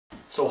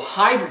So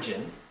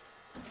hydrogen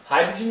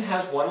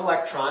has one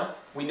electron.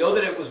 We know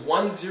that it was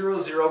 1, 0,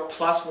 0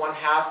 plus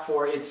 1/2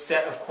 for its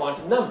set of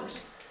quantum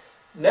numbers.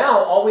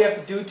 Now all we have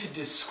to do to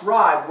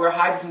describe where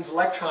hydrogen's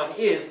electron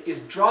is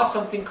draw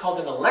something called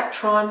an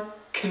electron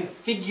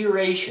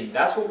configuration.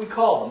 That's what we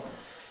call them.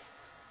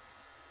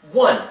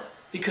 1,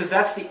 because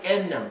that's the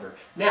n number.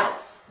 Now,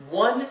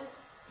 1,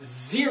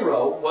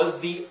 0 was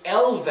the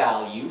L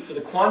value for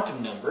the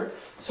quantum number,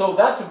 so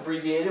that's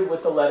abbreviated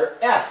with the letter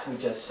S we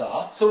just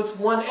saw, so it's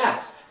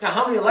 1s. Now,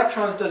 how many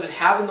electrons does it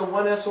have in the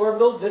 1s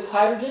orbital, this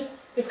hydrogen?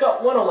 It's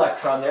got 1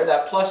 electron there,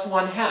 that plus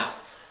 1/2.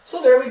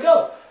 So there we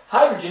go.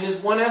 Hydrogen is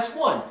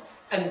 1s1,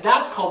 and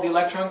that's called the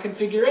electron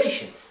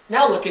configuration.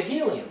 Now look at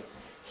helium.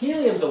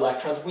 Helium's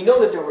electrons, we know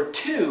that there were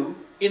 2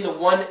 in the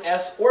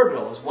 1s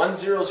orbital. It was 1,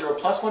 0, 0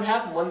 plus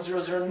 1/2 and 1, 0,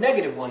 0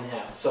 negative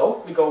 1/2.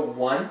 So we go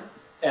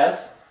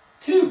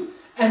 1s2,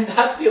 and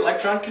that's the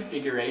electron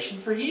configuration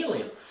for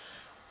helium.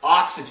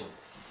 Oxygen.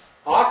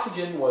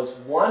 Oxygen was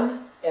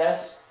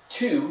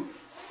 1s2,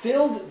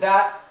 filled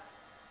that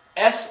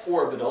s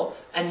orbital,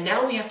 and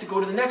now we have to go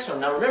to the next one.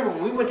 Now remember,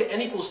 when we went to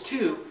n equals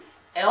 2,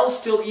 L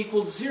still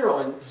equals 0,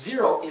 and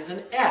 0 is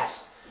an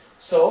s.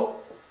 So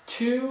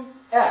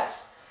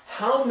 2s.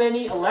 How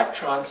many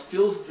electrons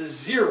fills the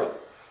 0?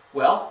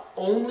 Well,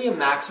 only a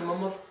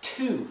maximum of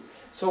 2.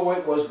 So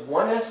it was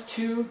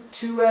 1s2,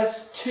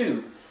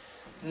 2s2.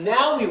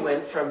 Now we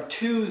went from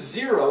 2,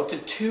 0 to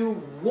 2,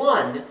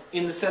 1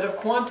 in the set of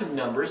quantum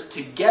numbers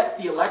to get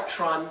the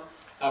electron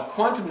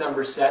quantum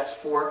number sets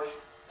for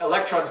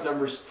electrons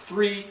numbers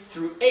 3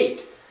 through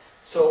 8.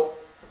 So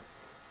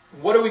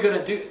what are we going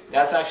to do?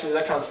 That's actually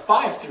electrons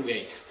 5 through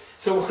 8.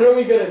 So what are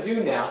we going to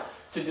do now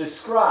to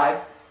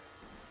describe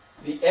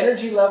the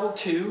energy level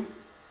 2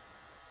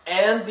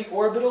 and the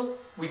orbital?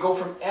 We go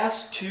from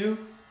S to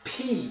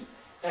P.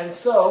 And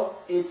so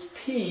it's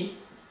P,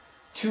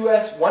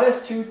 2s,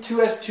 1s2,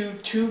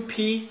 2s2,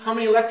 2p. How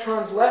many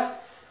electrons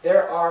left?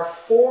 There are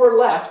 4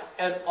 left,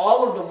 and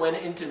all of them went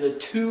into the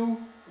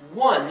 2,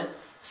 1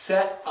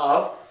 set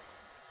of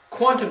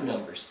quantum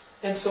numbers.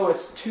 And so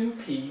it's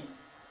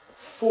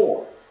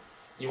 2p4.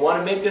 You want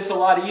to make this a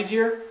lot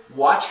easier?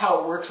 Watch how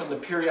it works on the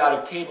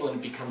periodic table and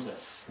it becomes a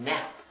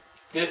snap.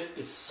 This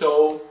is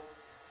so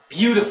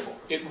beautiful.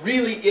 It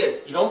really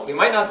is. You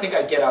might not think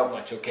I'd get out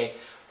much, okay?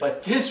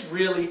 But this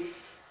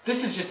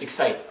is just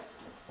exciting.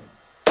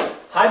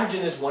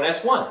 Hydrogen is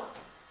 1s1.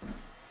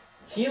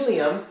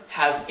 Helium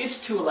has its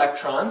 2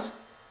 electrons,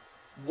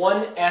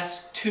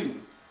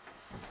 1s2.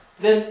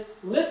 Then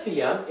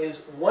lithium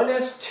is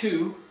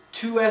 1s2,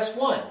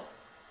 2s1.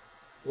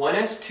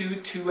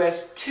 1s2,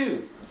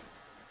 2s2.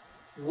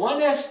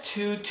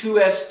 1s2,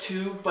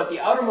 2s2, but the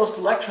outermost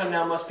electron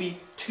now must be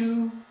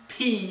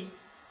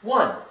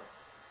 2p1.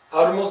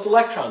 Outermost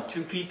electron,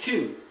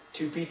 2p2,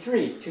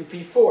 2p3,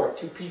 2p4,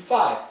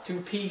 2p5,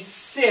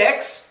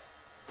 2p6.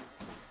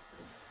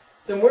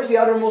 Then where's the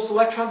outermost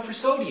electron for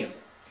sodium?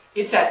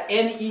 It's at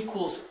n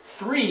equals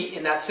 3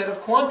 in that set of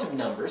quantum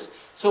numbers,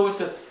 so it's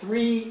a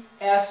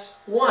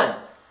 3s1.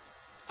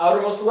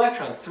 Outermost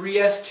electron,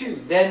 3s2,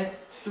 then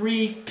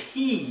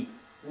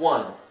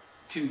 3p1.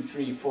 2,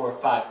 3, 4,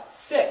 5,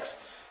 6.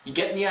 You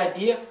getting the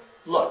idea?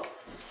 Look,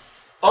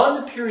 on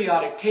the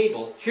periodic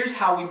table, here's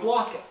how we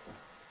block it.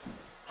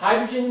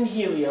 Hydrogen and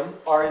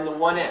helium are in the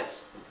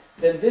 1s.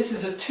 Then this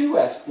is a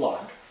 2s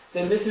block.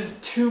 Then this is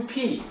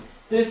 2p.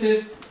 This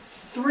is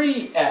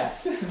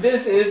 3s.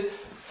 This is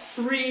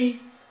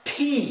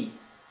 3p.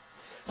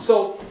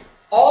 So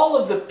all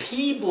of the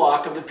p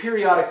block of the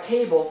periodic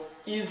table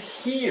is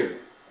here.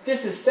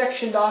 This is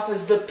sectioned off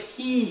as the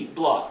p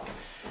block.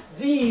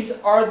 These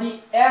are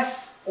the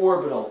s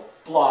orbital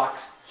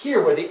blocks here,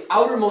 where the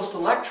outermost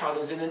electron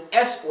is in an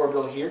s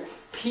orbital here,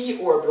 p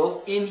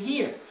orbitals in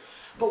here.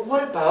 But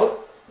what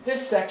about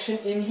this section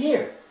in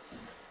here?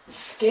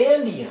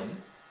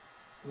 Scandium,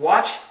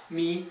 watch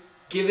me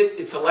give it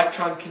its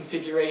electron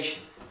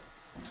configuration.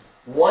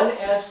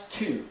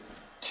 1s2,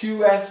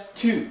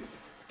 2s2,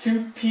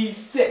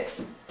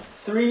 2p6,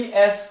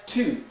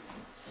 3s2,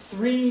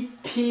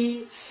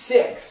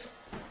 3p6,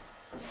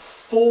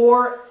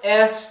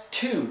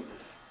 4s2.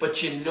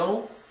 But you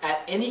know,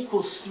 at n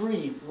equals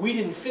 3, we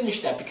didn't finish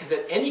that, because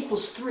at n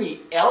equals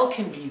 3, L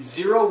can be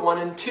 0, 1,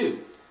 and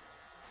 2.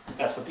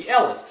 That's what the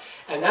L is.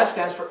 And that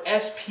stands for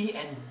S, P,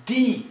 and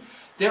D.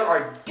 There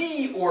are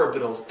D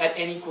orbitals at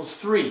n equals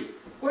 3.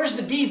 Where's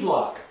the D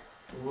block?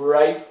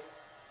 Right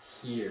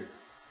here.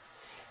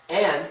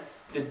 And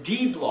the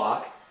D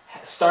block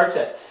starts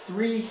at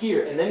 3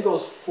 here, and then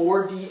goes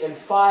 4D and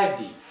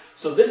 5D.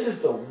 So this is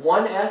the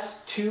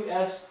 1s,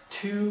 2s,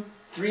 2,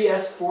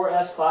 3s,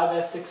 4s,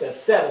 5s, 6s,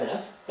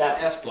 7s,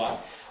 that S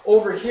block.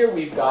 Over here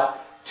we've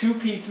got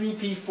 2p,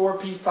 3p,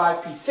 4p,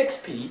 5p,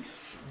 6p.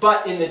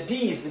 But in the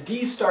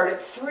D's start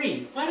at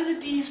 3. Why do the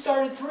D's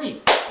start at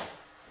 3?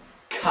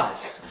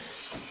 Because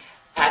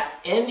at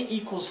n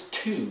equals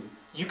 2,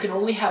 you can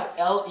only have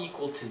L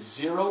equal to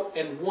 0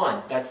 and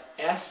 1. That's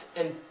S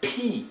and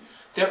P.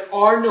 There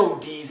are no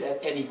D's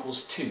at n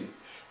equals 2.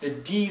 The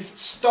D's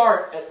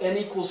start at n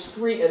equals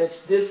 3, and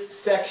it's this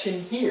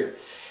section here.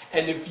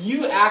 And if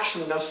you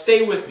actually, now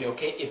stay with me,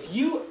 okay? If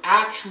you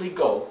actually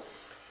go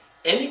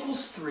n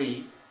equals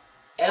 3,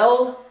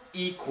 L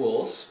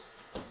equals,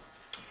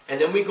 and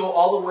then we go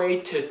all the way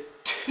to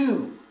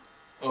 2,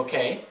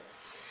 okay?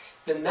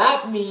 Then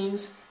that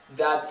means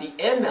that the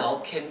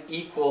ml can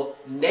equal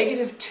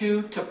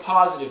 -2 to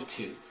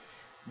 +2.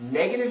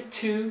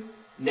 -2,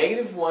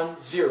 -1,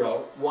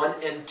 0, 1,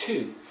 and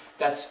 2.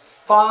 That's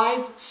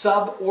 5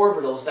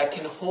 suborbitals that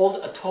can hold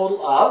a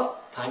total of,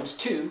 times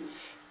 2,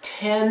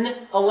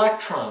 10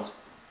 electrons.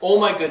 Oh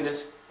my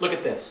goodness, look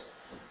at this.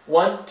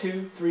 1,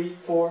 2, 3,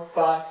 4,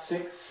 5,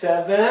 6,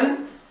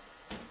 7,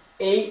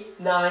 8,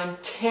 9,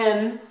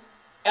 10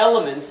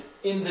 elements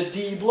in the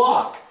d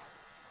block.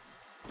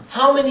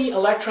 How many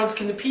electrons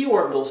can the p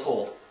orbitals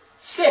hold?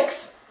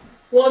 6.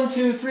 1,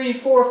 2, 3,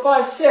 4,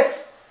 5,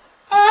 6.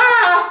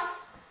 Ah!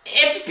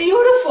 It's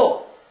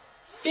beautiful!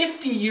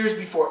 50 years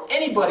before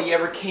anybody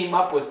ever came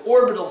up with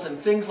orbitals and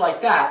things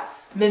like that,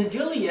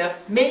 Mendeleev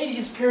made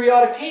his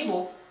periodic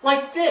table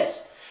like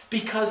this,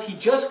 because he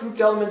just grouped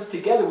elements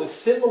together with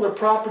similar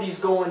properties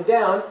going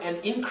down and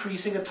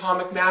increasing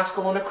atomic mass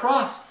going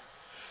across.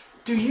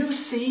 Do you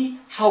see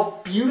how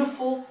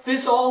beautiful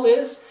this all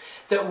is?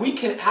 That we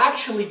can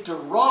actually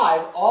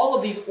derive all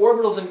of these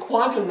orbitals and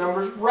quantum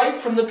numbers right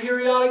from the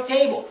periodic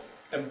table.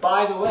 And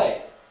by the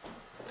way,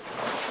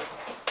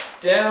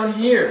 down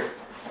here,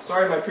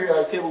 sorry my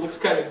periodic table looks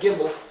kind of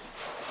gimbal,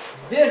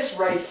 this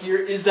right here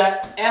is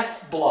that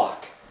F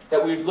block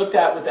that we looked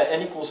at with that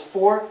n equals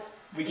 4.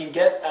 We can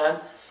get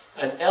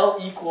an L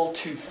equal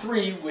to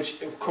 3, which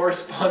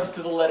corresponds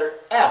to the letter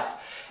F.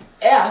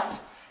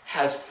 F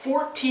has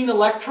 14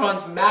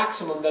 electrons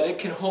maximum that it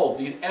can hold,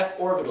 these F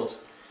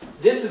orbitals.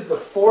 This is the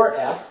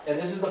 4F, and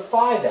this is the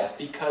 5F,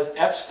 because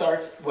F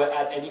starts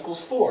at n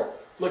equals 4.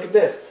 Look at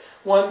this.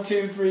 1,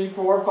 2, 3,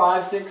 4,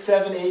 5, 6,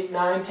 7, 8,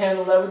 9, 10,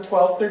 11,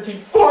 12, 13,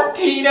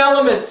 14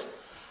 elements!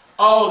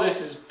 Oh,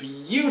 this is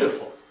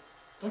beautiful.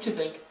 Don't you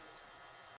think?